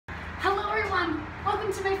everyone!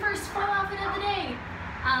 Welcome to my first fall outfit of the day.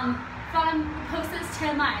 Thought I would post this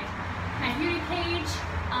to my beauty page,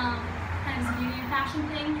 kind of a beauty and fashion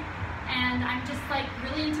thing, and I'm just like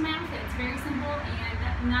really into my outfit. It's very simple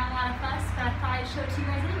and not a lot of fuss, but I thought I'd show it to you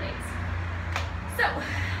guys anyways. So,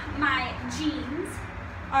 my jeans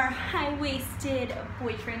are high-waisted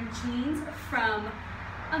boyfriend jeans from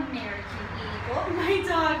American Eagle. My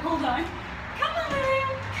dog, hold on. Come on,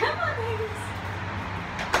 baby. Come on, babies.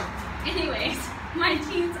 Anyways, my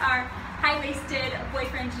jeans are high-waisted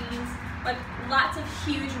boyfriend jeans with lots of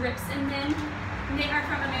huge rips in them. They are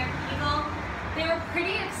from American Eagle. They were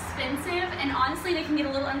pretty expensive, and honestly, they can get a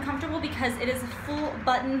little uncomfortable because it is full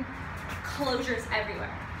button closures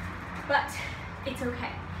everywhere. But it's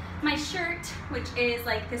okay. My shirt, which is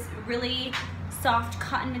like this really soft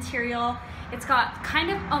cotton material, it's got kind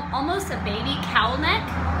of almost a baby cowl neck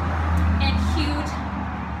and huge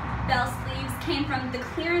bell sleeves, came from the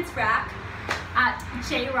clearance rack at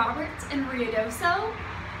J. Roberts in Ruidoso.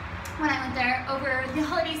 When I went there over the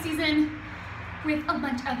holiday season with a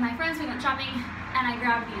bunch of my friends, we went shopping and I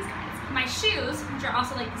grabbed these guys. My shoes, which are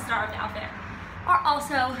also like the star of the outfit, are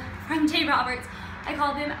also from J. Roberts. I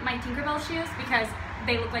call them my Tinkerbell shoes because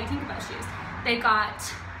they look like Tinkerbell shoes. They've got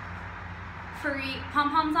furry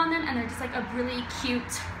pom-poms on them and they're just like a really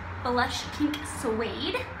cute blush pink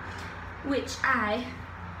suede, which I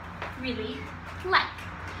really like.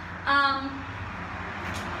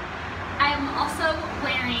 I'm also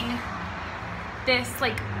wearing this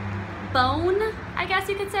like bone, I guess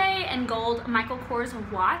you could say, and gold Michael Kors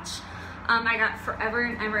watch. I got forever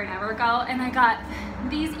and ever and ever ago, and I got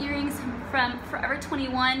these earrings from Forever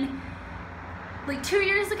 21 like 2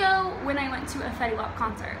 years ago when I went to a Fetty Wap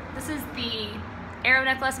concert. This is the arrow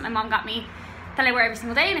necklace my mom got me that I wear every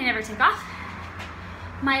single day and I never take off.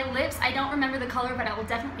 My lips, I don't remember the color, but I will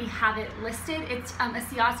definitely have it listed. It's a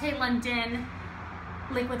Ciate London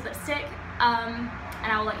Liquid Lipstick, and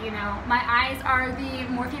I will let you know. My eyes are the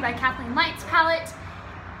Morphe by Kathleen Lights palette,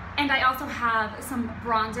 and I also have some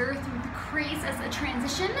bronzer through the crease as a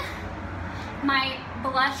transition. My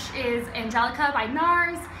blush is Angelica by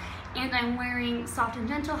NARS, and I'm wearing Soft and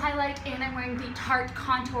Gentle highlight, and I'm wearing the Tarte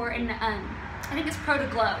Contour and I think it's Pro to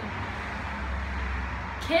Glow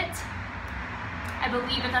kit. I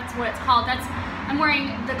believe that's what it's called. I'm wearing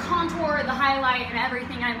the contour, the highlight, and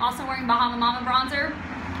everything. I'm also wearing Bahama Mama bronzer,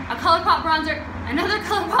 a ColourPop bronzer, another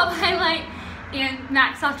ColourPop highlight, and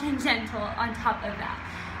MAC Soft and Gentle on top of that.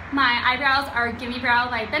 My eyebrows are Gimme Brow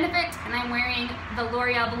by Benefit, and I'm wearing the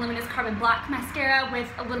L'Oreal Voluminous Carbon Black mascara with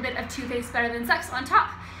a little bit of Too Faced Better Than Sex on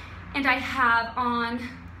top. And I have on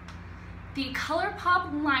the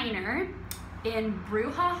ColourPop liner in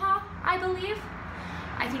Brouhaha, I believe.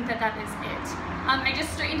 I think that is it. I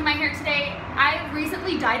just straightened my hair today. I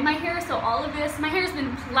recently dyed my hair, so all of this, my hair's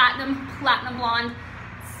been platinum blonde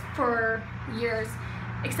for years,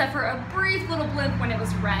 except for a brief little blip when it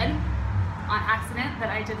was red on accident that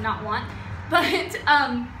I did not want. But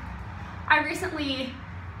I recently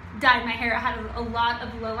dyed my hair. It had a lot of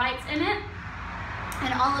lowlights in it,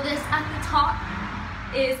 and all of this at the top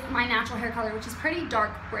is my natural hair color, which is pretty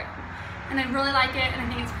dark brown. And I really like it, and I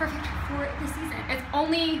think it's perfect for the season. It's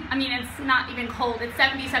only, I mean, it's not even cold. It's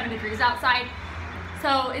 77 degrees outside,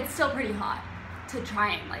 so it's still pretty hot to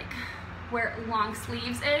try and like wear long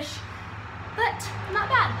sleeves-ish, but not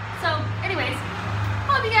bad. So anyways, I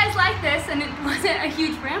hope you guys like this, and it wasn't a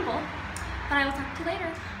huge ramble, but I will talk to you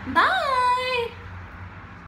later. Bye!